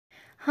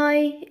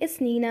Hi,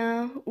 it's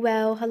Nina.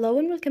 Well, hello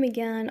and welcome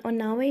again on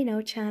Now I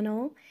Know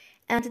channel.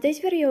 And today's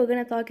video we're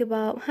gonna talk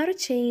about how to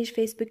change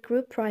Facebook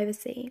group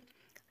privacy.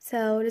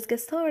 So let's get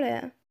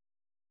started.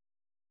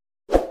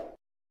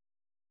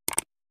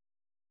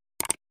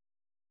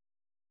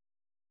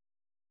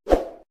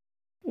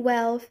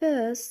 Well,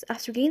 first,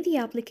 after getting the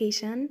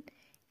application,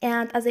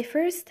 and as a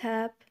first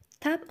step,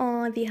 tap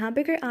on the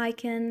hamburger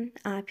icon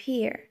up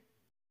here.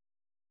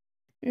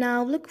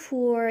 Now look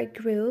for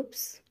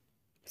groups.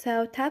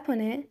 So tap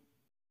on it.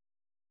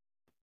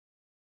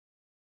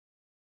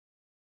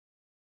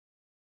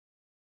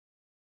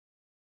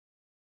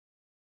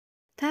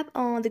 Tap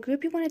on the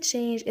group you want to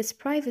change its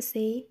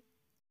privacy.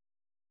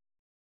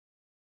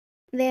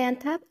 Then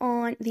tap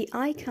on the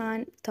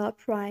icon top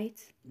right.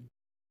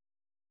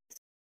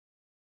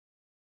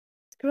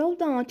 Scroll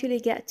down till you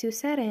get to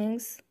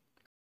settings.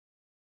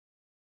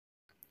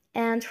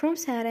 And from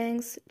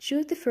settings,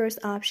 choose the first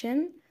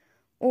option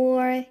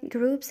or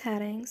group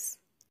settings.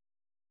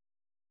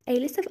 A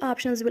list of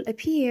options will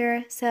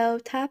appear, so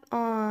tap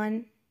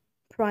on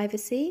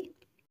privacy.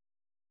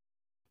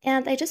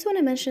 And I just want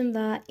to mention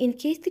that in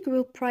case the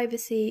group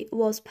privacy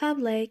was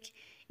public,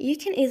 you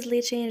can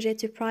easily change it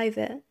to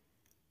private.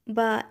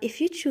 But if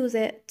you choose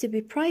it to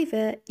be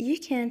private, you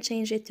can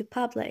change it to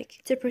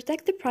public to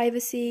protect the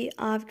privacy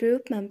of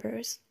group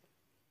members.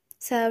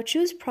 So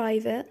choose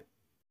private.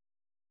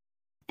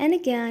 And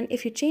again,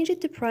 if you change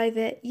it to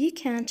private, you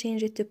can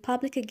change it to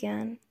public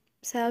again.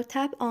 So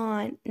tap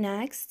on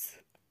next.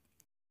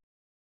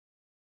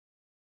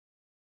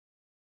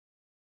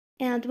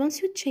 And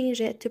once you change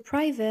it to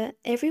private,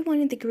 everyone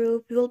in the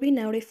group will be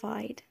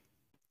notified.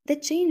 The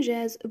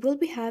changes will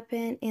be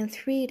happen in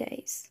 3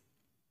 days.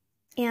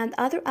 And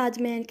other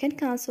admin can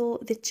cancel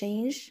the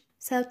change.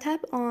 So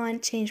tap on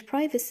change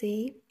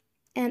privacy.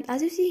 And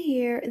as you see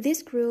here,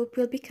 this group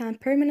will become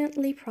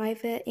permanently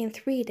private in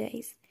 3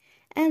 days.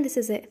 And this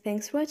is it.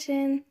 Thanks for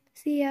watching.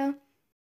 See ya.